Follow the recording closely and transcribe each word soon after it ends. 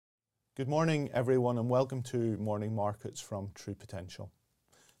Good morning everyone and welcome to Morning Markets from True Potential.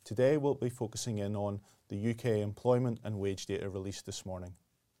 Today we'll be focusing in on the UK employment and wage data released this morning.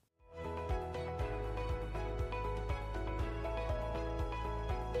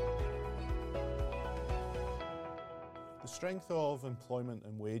 The strength of employment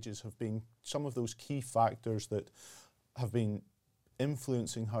and wages have been some of those key factors that have been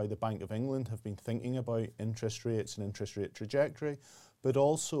influencing how the Bank of England have been thinking about interest rates and interest rate trajectory, but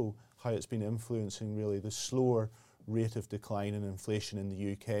also how it's been influencing really the slower rate of decline in inflation in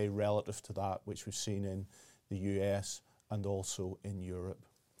the UK relative to that which we've seen in the US and also in Europe.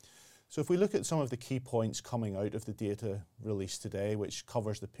 So if we look at some of the key points coming out of the data released today, which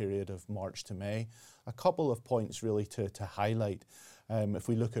covers the period of March to May, a couple of points really to highlight. If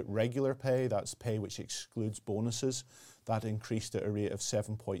we look at regular pay, that's pay which excludes bonuses, that increased at a rate of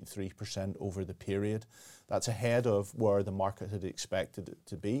 7.3% over the period. That's ahead of where the market had expected it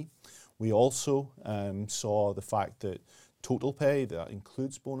to be. We also saw the fact that total pay, that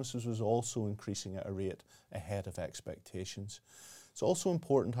includes bonuses, was also increasing at a rate ahead of expectations. It's also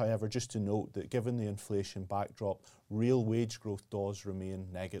important, however, just to note that given the inflation backdrop, real wage growth does remain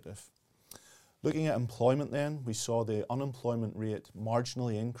negative. Looking at employment then, we saw the unemployment rate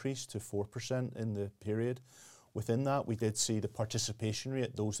marginally increase to 4% in the period. Within that, we did see the participation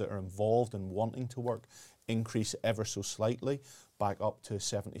rate, those that are involved in wanting to work, increase ever so slightly, back up to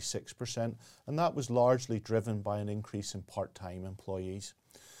 76%, and that was largely driven by an increase in part-time employees.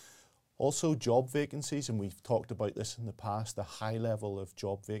 Also, job vacancies, and we've talked about this in the past, the high level of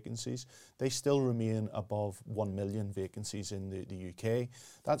job vacancies, they still remain above 1 million vacancies in the UK.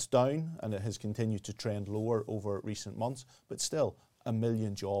 That's down and it has continued to trend lower over recent months, but still 1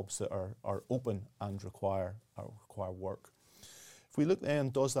 million jobs that are open and require work. If we look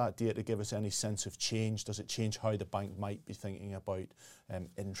then, does that data give us any sense of change? Does it change how the bank might be thinking about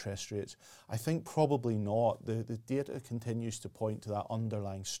interest rates? I think probably not. The data continues to point to that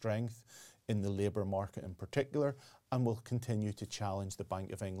underlying strength in the labour market in particular, and will continue to challenge the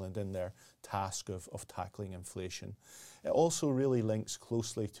Bank of England in their task of tackling inflation. It also really links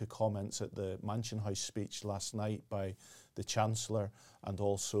closely to comments at the Mansion House speech last night by the Chancellor and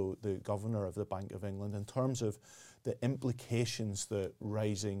also the Governor of the Bank of England in terms of the implications that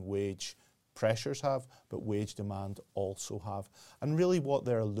rising wage pressures have, but wage demand also have. And really what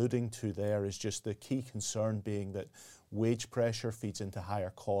they're alluding to there is just the key concern being that wage pressure feeds into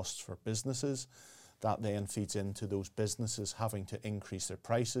higher costs for businesses. That then feeds into those businesses having to increase their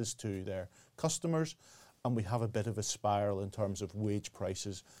prices to their customers. And we have a bit of a spiral in terms of wage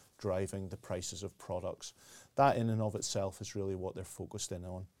prices driving the prices of products. That in and of itself is really what they're focused in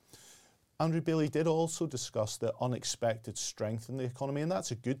on. Andrew Bailey did also discuss the unexpected strength in the economy, and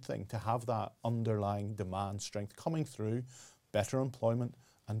that's a good thing to have that underlying demand strength coming through, better employment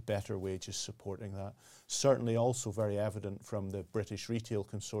and better wages supporting that. Certainly also very evident from the British Retail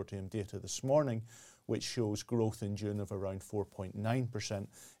Consortium data this morning, which shows growth in June of around 4.9%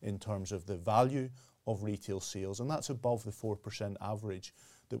 in terms of the value of retail sales, and that's above the 4% average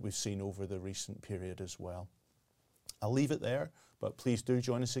that we've seen over the recent period as well. I'll leave it there, but please do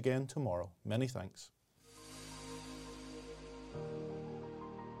join us again tomorrow. Many thanks.